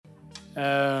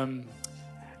Um,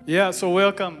 yeah, so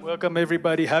welcome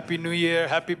everybody. Happy New Year,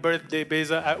 happy birthday,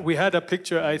 Beza. We had a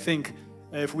picture, I think,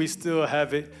 if we still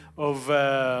have it, of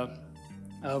our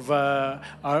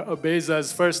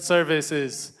Beza's first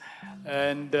services,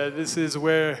 and this is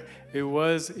where it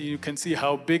was. You can see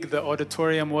how big the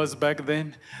auditorium was back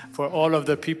then for all of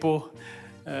the people.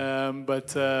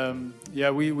 Yeah,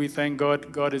 we thank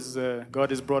God. God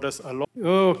has brought us along.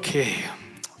 Okay,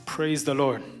 praise the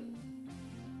Lord.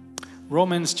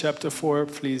 Romans chapter 4,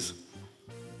 please.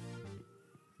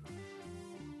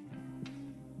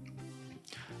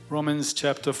 Romans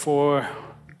chapter 4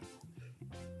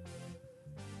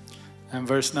 and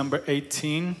verse number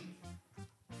 18. It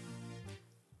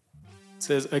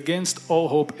says, against all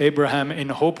hope, Abraham in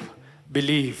hope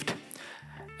believed,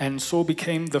 and so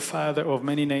became the father of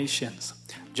many nations.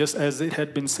 Just as it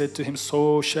had been said to him,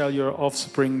 so shall your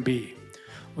offspring be.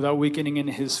 Without weakening in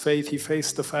his faith, he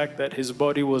faced the fact that his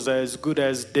body was as good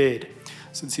as dead,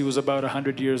 since he was about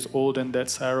 100 years old, and that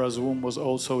Sarah's womb was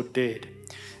also dead.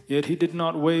 Yet he did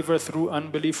not waver through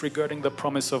unbelief regarding the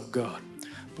promise of God,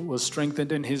 but was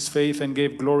strengthened in his faith and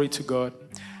gave glory to God,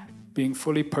 being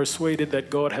fully persuaded that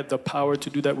God had the power to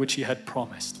do that which he had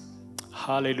promised.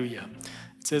 Hallelujah.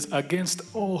 It says, against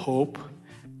all hope,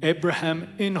 Abraham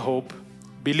in hope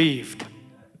believed.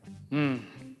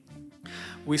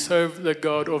 We serve the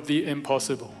God of the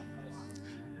impossible.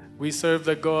 We serve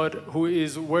the God who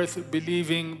is worth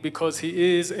believing because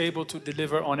he is able to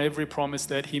deliver on every promise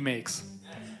that he makes.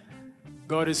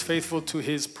 God is faithful to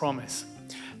his promise.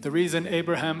 The reason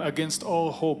Abraham, against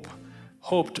all hope,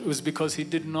 hoped was because he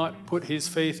did not put his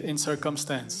faith in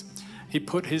circumstance. He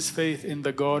put his faith in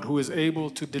the God who is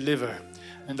able to deliver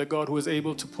and the God who is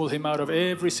able to pull him out of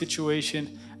every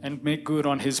situation and make good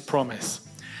on his promise.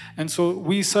 And so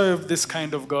we serve this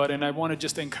kind of God, and I want to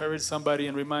just encourage somebody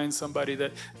and remind somebody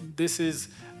that this is,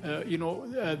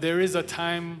 there is a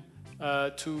time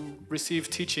to receive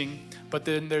teaching, but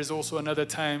then there's also another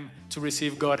time to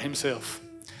receive God himself.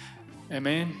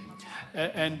 Amen?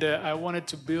 And I wanted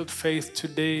to build faith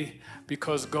today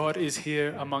because God is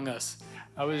here among us.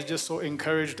 I was just so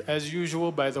encouraged as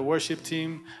usual by the worship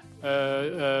team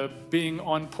being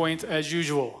on point as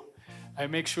usual. I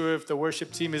make sure if the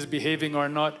worship team is behaving or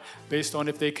not based on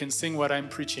if they can sing what I'm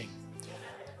preaching.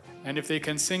 And if they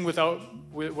can sing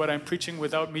what I'm preaching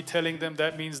without me telling them,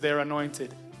 that means they're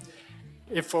anointed.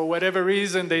 If for whatever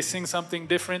reason they sing something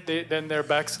different, then they're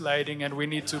backsliding and we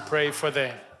need to pray for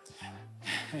them.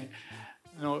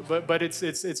 But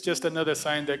it's just another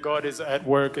sign that God is at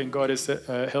work and God is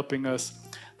helping us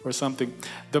or something.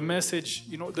 The message,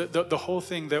 the whole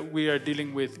thing that we are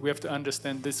dealing with, we have to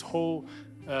understand this whole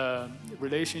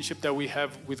relationship that we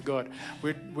have with God.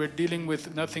 We're dealing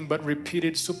with nothing but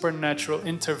repeated supernatural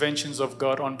interventions of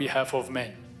God on behalf of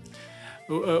men.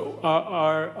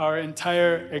 Our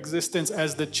entire existence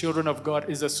as the children of God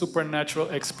is a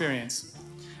supernatural experience.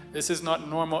 This is not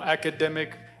normal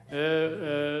academic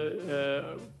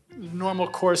normal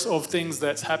course of things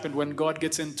that's happened. When God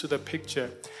gets into the picture,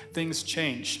 things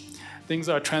change. Things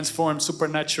are transformed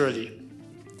supernaturally.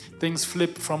 Things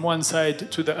flip from one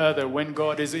side to the other when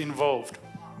God is involved.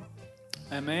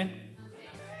 Amen?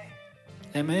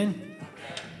 Amen?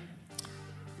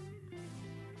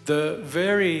 The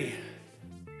very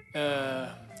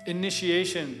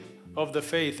initiation of the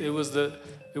faith, it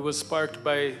was sparked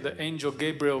by the angel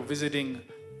Gabriel visiting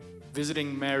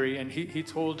Mary, and he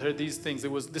told her these things.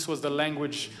 This was the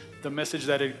language, the message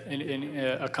that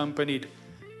accompanied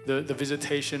the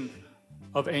visitation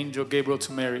of angel Gabriel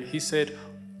to Mary. He said,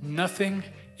 nothing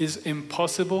is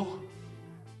impossible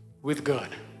with God.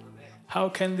 How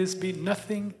can this be?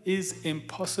 Nothing is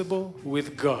impossible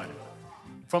with God.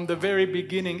 From the very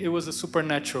beginning, it was a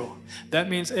supernatural. That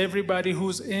means everybody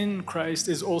who's in Christ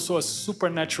is also a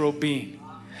supernatural being.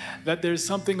 That there's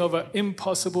something of an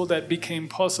impossible that became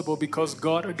possible because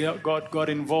God got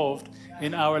involved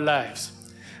in our lives.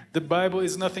 The Bible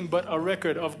is nothing but a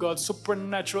record of God's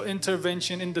supernatural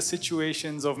intervention in the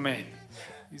situations of men.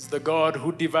 He's the God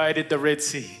who divided the Red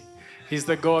Sea. He's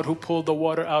the God who pulled the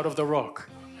water out of the rock.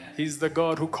 He's the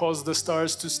God who caused the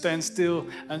stars to stand still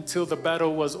until the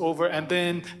battle was over and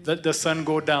then let the sun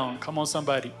go down. Come on,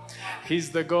 somebody.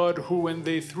 He's the God who, when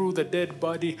they threw the dead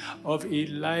body of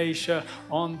Elisha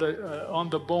on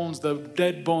the bones, the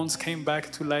dead bones came back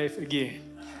to life again.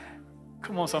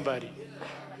 Come on, somebody.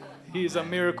 He is a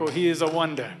miracle. He is a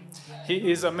wonder. He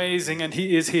is amazing, and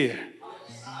He is here.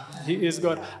 He is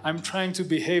God. I'm trying to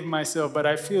behave myself, but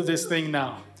I feel this thing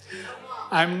now.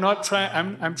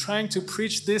 I'm trying to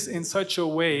preach this in such a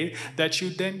way that you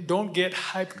then don't get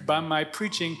hyped by my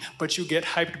preaching, but you get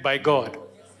hyped by God.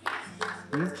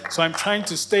 So I'm trying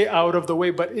to stay out of the way,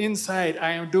 but inside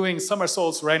I am doing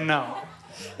somersaults right now.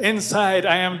 Inside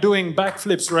I am doing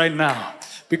backflips right now.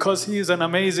 Because he is an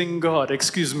amazing God,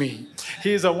 excuse me.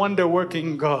 He is a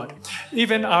wonder-working God.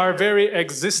 Even our very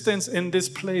existence in this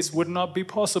place would not be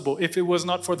possible if it was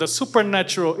not for the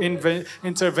supernatural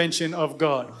intervention of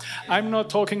God. I'm not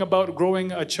talking about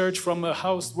growing a church from a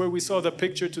house where we saw the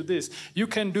picture to this. You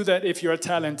can do that if you're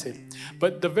talented.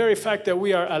 But the very fact that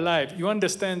we are alive, you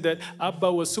understand that Abba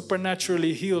was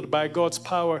supernaturally healed by God's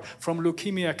power from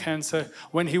leukemia cancer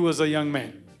when he was a young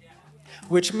man.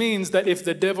 Which means that if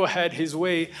the devil had his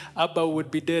way, Abba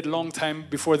would be dead long time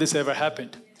before this ever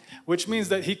happened. Which means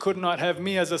that he could not have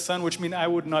me as a son, which means I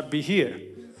would not be here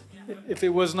if it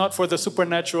was not for the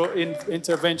supernatural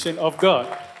intervention of God.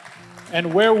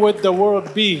 And where would the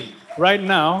world be right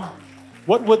now?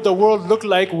 What would the world look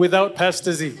like without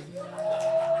Pastor Z?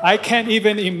 I can't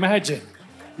even imagine.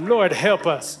 Lord, help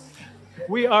us.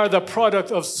 We are the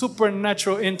product of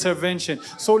supernatural intervention.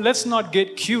 So let's not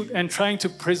get cute and trying to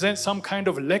present some kind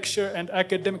of lecture and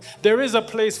academic. There is a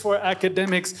place for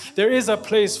academics. There is a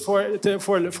place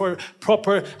for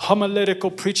proper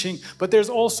homiletical preaching. But there's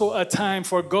also a time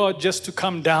for God just to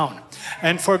come down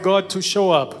and for God to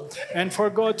show up and for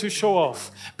God to show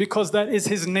off, because that is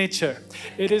his nature.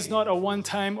 It is not a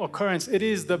one-time occurrence. It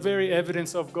is the very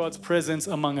evidence of God's presence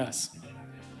among us.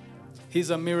 He's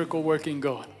a miracle-working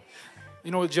God. You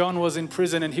know, John was in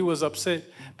prison and he was upset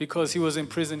because he was in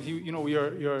prison.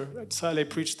 Your Saleh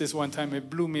preached this one time. It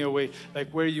blew me away.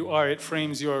 Like, where you are, it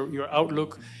frames your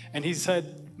outlook. And he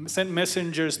sent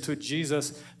messengers to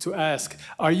Jesus to ask,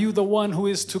 are you the one who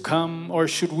is to come, or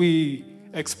should we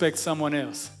expect someone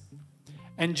else?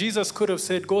 And Jesus could have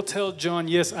said, go tell John,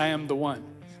 yes, I am the one.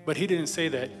 But he didn't say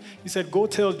that. He said, go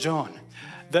tell John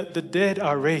that the dead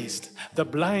are raised, the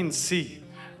blind see,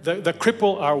 the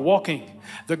cripple are walking.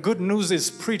 The good news is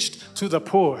preached to the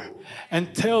poor,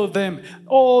 and tell them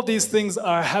all these things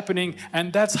are happening,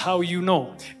 and that's how you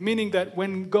know. Meaning that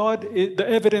when God, the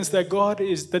evidence that God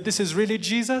is, that this is really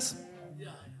Jesus,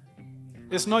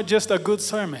 it's not just a good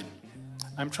sermon.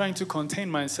 I'm trying to contain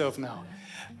myself now.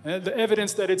 The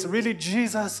evidence that it's really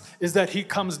Jesus is that he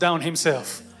comes down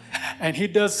himself. And he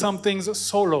does some things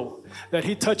solo, that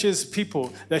he touches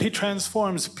people, that he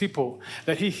transforms people,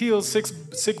 that he heals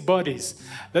sick bodies,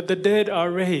 that the dead are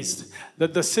raised,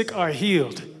 that the sick are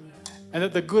healed, and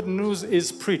that the good news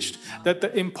is preached, that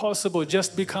the impossible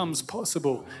just becomes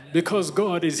possible because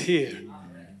God is here.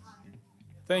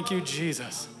 Thank you,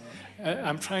 Jesus.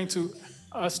 I'm trying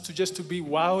us to be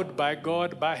wowed by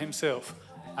God by himself.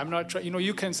 I'm not trying,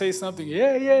 you can say something,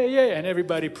 yeah, and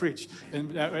everybody preach,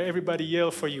 and everybody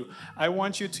yell for you. I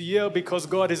want you to yell because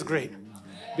God is great,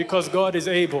 because God is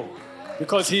able,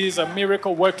 because he is a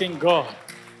miracle working God,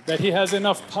 that he has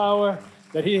enough power,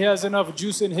 that he has enough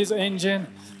juice in his engine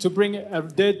to bring a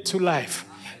dead to life,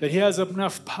 that he has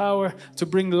enough power to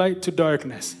bring light to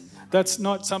darkness. That's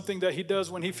not something that he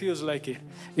does when he feels like it.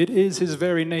 It is his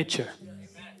very nature.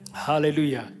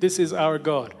 Hallelujah. This is our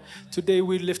God. Today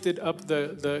we lifted up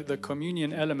the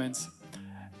communion elements,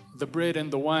 the bread and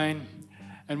the wine.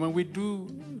 And when we do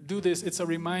this, it's a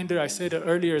reminder. I said it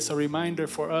earlier, it's a reminder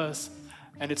for us.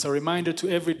 And it's a reminder to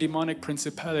every demonic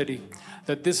principality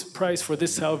that this price for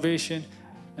this salvation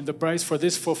and the price for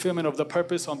this fulfillment of the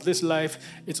purpose of this life,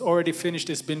 it's already finished.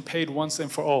 It's been paid once and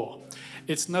for all.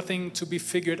 It's nothing to be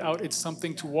figured out. It's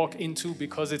something to walk into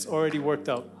because it's already worked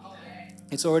out.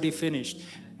 It's already finished.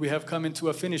 We have come into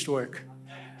a finished work.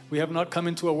 We have not come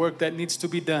into a work that needs to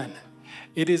be done.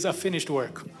 It is a finished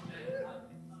work.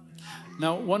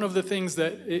 Now, one of the things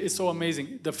that is so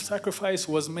amazing, the sacrifice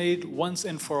was made once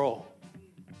and for all.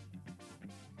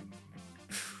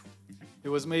 It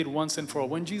was made once and for all.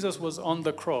 When Jesus was on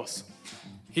the cross,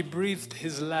 he breathed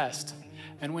his last.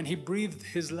 And when he breathed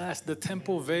his last, the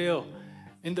temple veil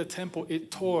in the temple,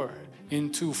 it tore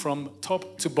into from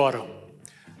top to bottom.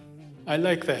 I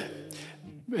like that.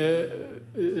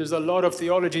 There's a lot of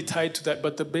theology tied to that,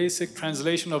 but the basic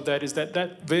translation of that is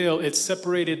that veil, it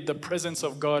separated the presence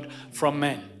of God from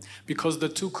man, because the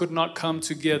two could not come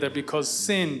together, because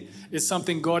sin is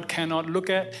something God cannot look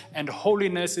at, and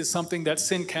holiness is something that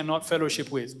sin cannot fellowship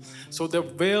with. So the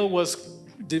veil was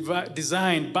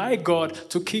designed by God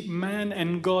to keep man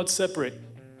and God separate,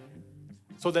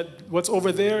 so that what's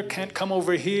over there can't come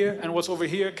over here, and what's over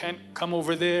here can't come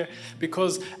over there,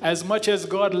 because as much as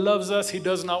God loves us, he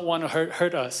does not want to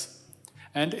hurt us.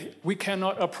 And we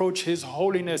cannot approach his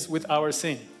holiness with our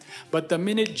sin. But the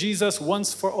minute Jesus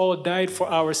once for all died for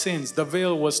our sins, the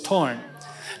veil was torn.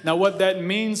 Now, what that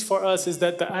means for us is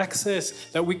that the access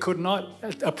that we could not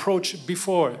approach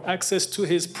before, access to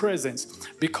His presence,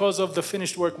 because of the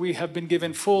finished work, we have been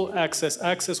given full access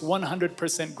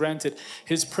 100% granted.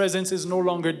 His presence is no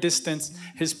longer distant.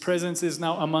 His presence is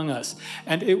now among us.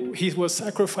 And He was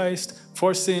sacrificed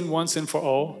for sin once and for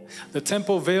all. The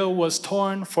temple veil was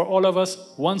torn for all of us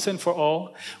once and for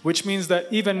all, which means that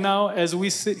even now, as we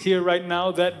sit here right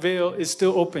now, that veil is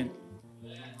still open,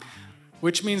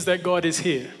 which means that God is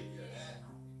here.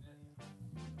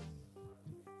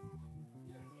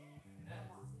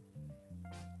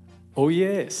 Oh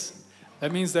yes,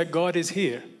 that means that God is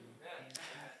here.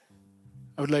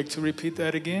 I would like to repeat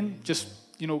that again, just,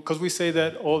 because we say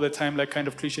that all the time, like kind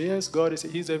of cliche. Yes, God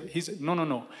is,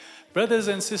 no. Brothers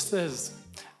and sisters,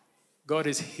 God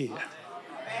is here.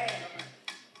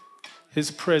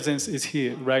 His presence is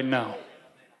here right now.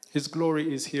 His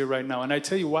glory is here right now. And I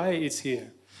tell you why it's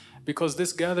here. Because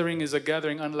this gathering is a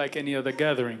gathering unlike any other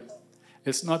gathering.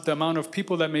 It's not the amount of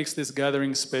people that makes this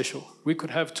gathering special. We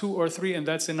could have 2 or 3 and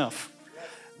that's enough.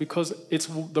 Because it's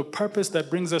the purpose that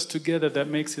brings us together that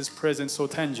makes His presence so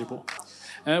tangible.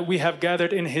 We have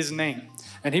gathered in His name.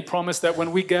 And He promised that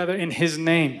when we gather in His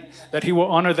name, that He will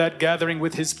honor that gathering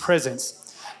with His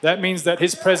presence. That means that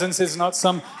His presence is not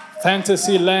some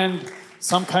fantasy land,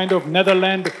 some kind of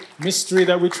Netherland mystery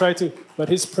that we try to, but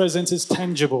His presence is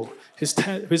tangible.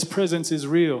 His presence is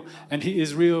real, and He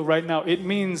is real right now. It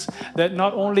means that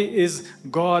not only is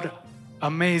God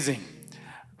amazing,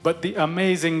 but the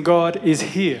amazing God is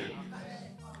here.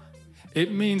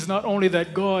 It means not only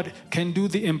that God can do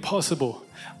the impossible,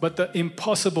 but the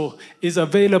impossible is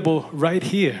available right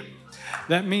here.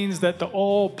 That means that the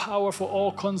all-powerful,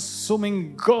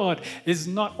 all-consuming God is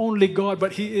not only God,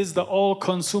 but He is the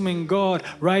all-consuming God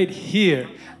right here.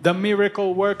 The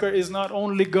miracle worker is not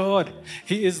only God,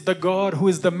 He is the God who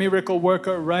is the miracle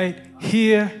worker right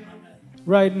here,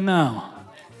 right now.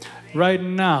 Right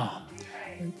now.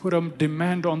 Put a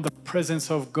demand on the presence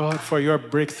of God for your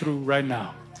breakthrough right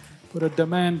now. Put a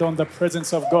demand on the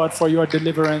presence of God for your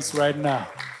deliverance right now.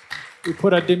 We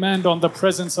put a demand on the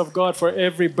presence of God for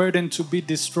every burden to be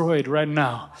destroyed right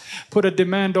now. Put a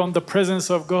demand on the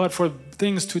presence of God for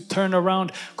things to turn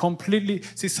around completely.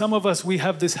 See, some of us, we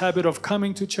have this habit of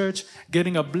coming to church,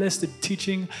 getting a blessed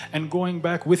teaching, and going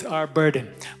back with our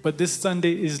burden. But this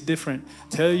Sunday is different.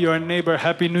 Tell your neighbor,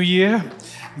 Happy New Year.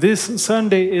 This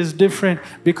Sunday is different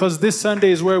because this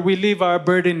Sunday is where we leave our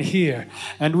burden here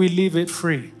and we leave it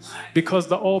free. Because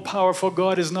the all-powerful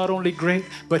God is not only great,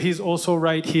 but He's also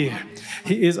right here.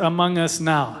 He is among us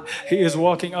now. He is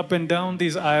walking up and down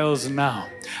these aisles now.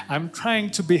 I'm trying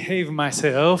to behave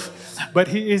myself, but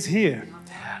He is here.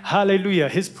 Hallelujah.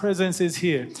 His presence is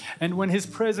here. And when His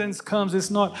presence comes,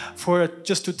 it's not for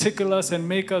just to tickle us and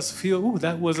make us feel, ooh,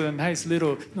 that was a nice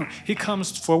little... No, He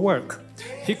comes for work.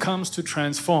 He comes to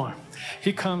transform.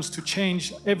 He comes to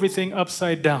change everything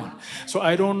upside down. So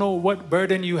I don't know what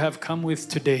burden you have come with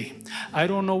today. I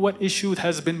don't know what issue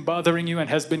has been bothering you and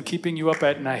has been keeping you up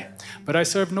at night. But I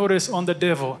serve notice on the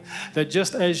devil that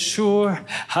just as sure,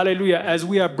 hallelujah, as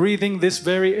we are breathing this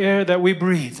very air that we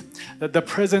breathe, that the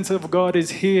presence of God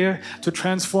is here to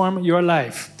transform your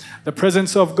life. The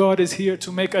presence of God is here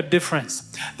to make a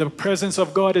difference. The presence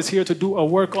of God is here to do a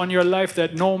work on your life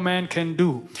that no man can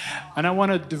do. And I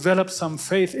want to develop some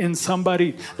faith in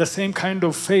somebody, the same kind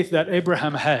of faith that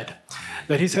Abraham had.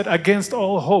 That he said, against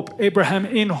all hope, Abraham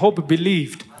in hope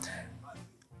believed.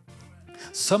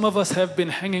 Some of us have been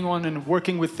hanging on and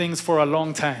working with things for a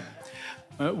long time.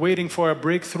 Waiting for a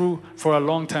breakthrough for a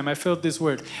long time. I felt this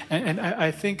word. And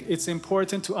I think it's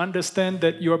important to understand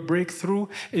that your breakthrough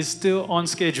is still on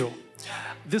schedule.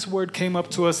 This word came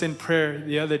up to us in prayer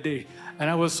the other day, and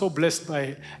I was so blessed by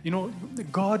it. You know,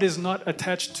 God is not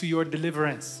attached to your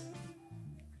deliverance.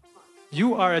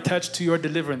 You are attached to your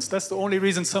deliverance. That's the only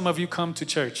reason some of you come to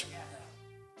church.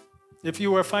 If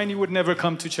you were fine, you would never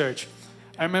come to church.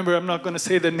 I remember, I'm not going to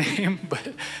say the name,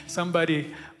 but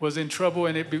somebody was in trouble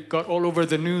and it got all over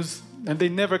the news. And they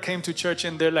never came to church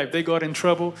in their life. They got in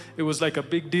trouble. It was like a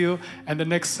big deal. And the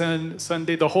next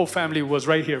Sunday, the whole family was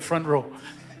right here, front row,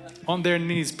 on their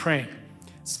knees praying.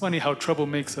 It's funny how trouble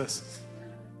makes us.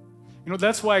 You know,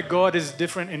 that's why God is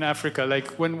different in Africa. Like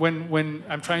when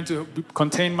I'm trying to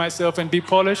contain myself and be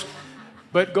polished,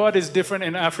 But God is different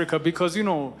in Africa because,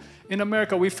 in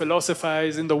America, we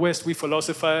philosophize. In the West, we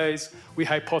philosophize, we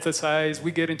hypothesize,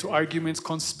 we get into arguments,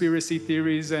 conspiracy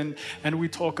theories, and we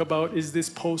talk about, is this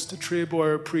post-trib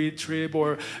or pre-trib,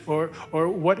 or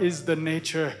what is the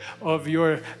nature of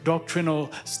your doctrinal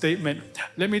statement?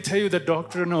 Let me tell you the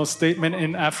doctrinal statement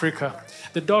in Africa.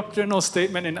 The doctrinal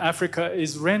statement in Africa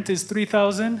is rent is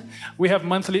 3,000, we have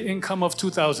monthly income of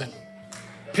 2,000,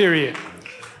 period.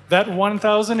 That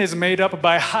 1,000 is made up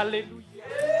by hallelujah.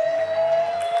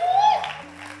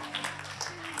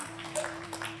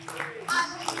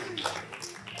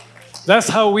 That's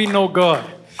how we know God.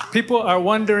 People are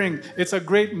wondering, it's a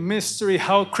great mystery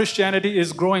how Christianity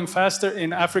is growing faster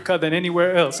in Africa than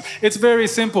anywhere else. It's very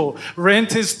simple.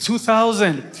 Rent is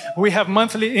 2,000. We have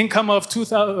monthly income of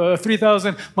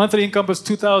 3,000. Monthly income is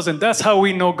 2,000. That's how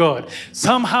we know God.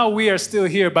 Somehow we are still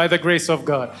here by the grace of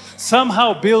God.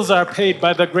 Somehow bills are paid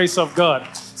by the grace of God.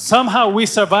 Somehow we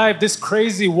survived this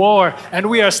crazy war and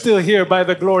we are still here by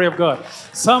the glory of God.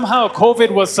 Somehow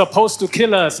COVID was supposed to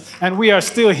kill us and we are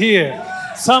still here.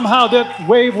 Somehow that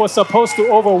wave was supposed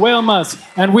to overwhelm us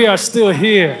and we are still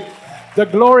here. The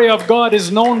glory of God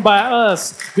is known by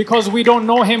us because we don't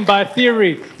know Him by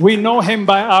theory. We know Him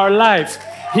by our life.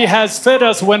 He has fed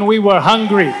us when we were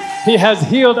hungry. He has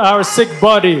healed our sick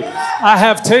body. I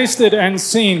have tasted and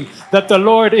seen that the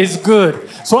Lord is good.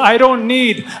 So I don't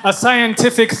need a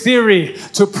scientific theory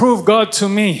to prove God to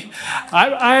me.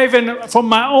 I even, from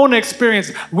my own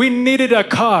experience, we needed a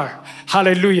car.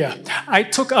 Hallelujah. I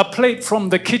took a plate from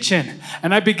the kitchen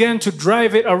and I began to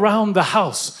drive it around the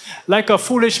house like a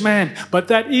foolish man. But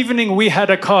that evening we had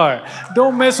a car.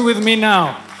 Don't mess with me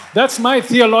now. That's my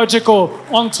theological,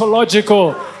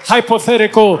 ontological,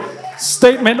 hypothetical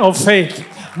statement of faith.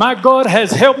 My God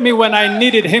has helped me when I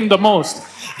needed Him the most.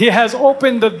 He has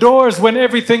opened the doors when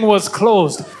everything was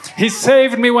closed. He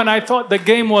saved me when I thought the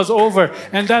game was over.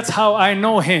 And that's how I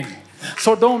know Him.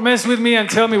 So don't mess with me and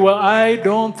tell me, well, I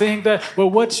don't think that. Well,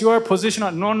 what's your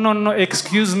position? No,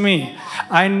 excuse me.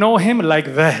 I know Him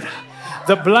like that.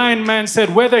 The blind man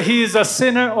said, whether he is a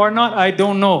sinner or not, I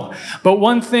don't know. But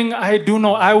one thing I do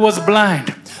know, I was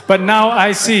blind, but now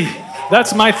I see.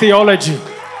 That's my theology.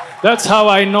 That's how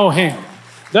I know Him.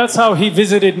 That's how He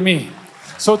visited me.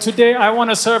 So today I want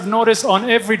to serve notice on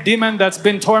every demon that's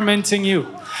been tormenting you.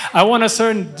 I want to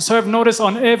serve notice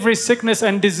on every sickness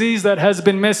and disease that has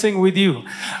been messing with you.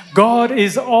 God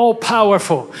is all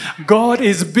powerful. God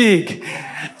is big.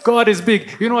 God is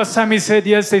big. You know what Sammy said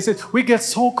yesterday? He said, we get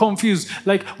so confused.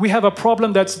 Like we have a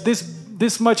problem that's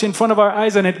this much in front of our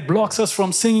eyes and it blocks us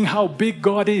from seeing how big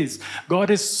God is. God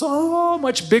is so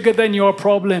much bigger than your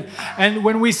problem. And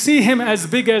when we see Him as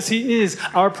big as He is,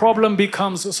 our problem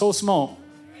becomes so small.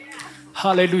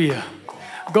 Hallelujah.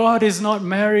 God is not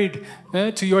married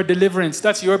to your deliverance.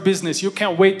 That's your business. You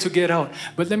can't wait to get out.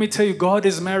 But let me tell you, God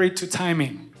is married to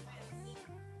timing.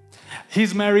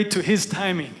 He's married to His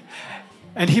timing.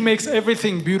 And He makes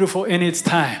everything beautiful in its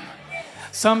time.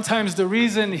 Sometimes the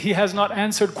reason He has not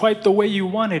answered quite the way you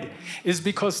wanted is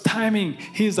because timing,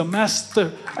 He is a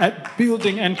master at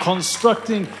building and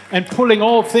constructing and pulling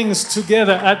all things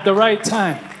together at the right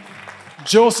time.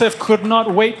 Joseph could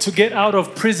not wait to get out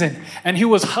of prison, and he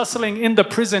was hustling in the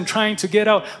prison trying to get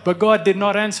out, but God did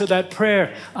not answer that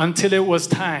prayer until it was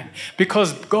time,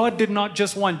 because God did not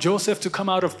just want Joseph to come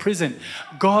out of prison.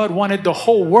 God wanted the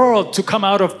whole world to come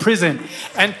out of prison,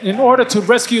 and in order to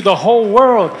rescue the whole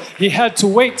world, He had to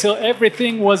wait till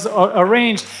everything was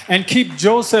arranged and keep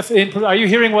Joseph in prison. Are you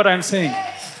hearing what I'm saying?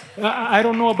 I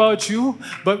don't know about you,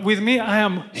 but with me,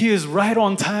 He is right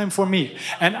on time for me.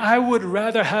 And I would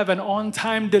rather have an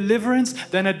on-time deliverance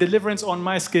than a deliverance on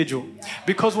my schedule.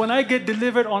 Because when I get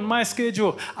delivered on my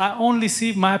schedule, I only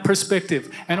see my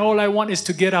perspective. And all I want is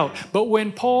to get out. But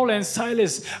when Paul and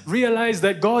Silas realized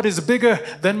that God is bigger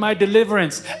than my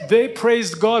deliverance, they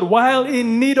praised God while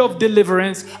in need of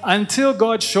deliverance until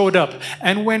God showed up.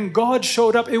 And when God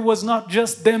showed up, it was not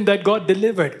just them that got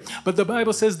delivered. But the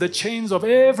Bible says the chains of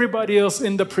everybody else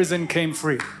in the prison came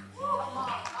free.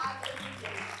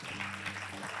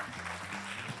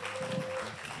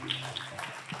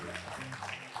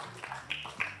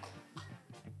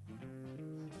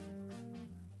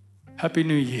 Happy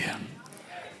New Year.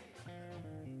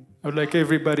 I would like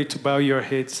everybody to bow your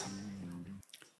heads.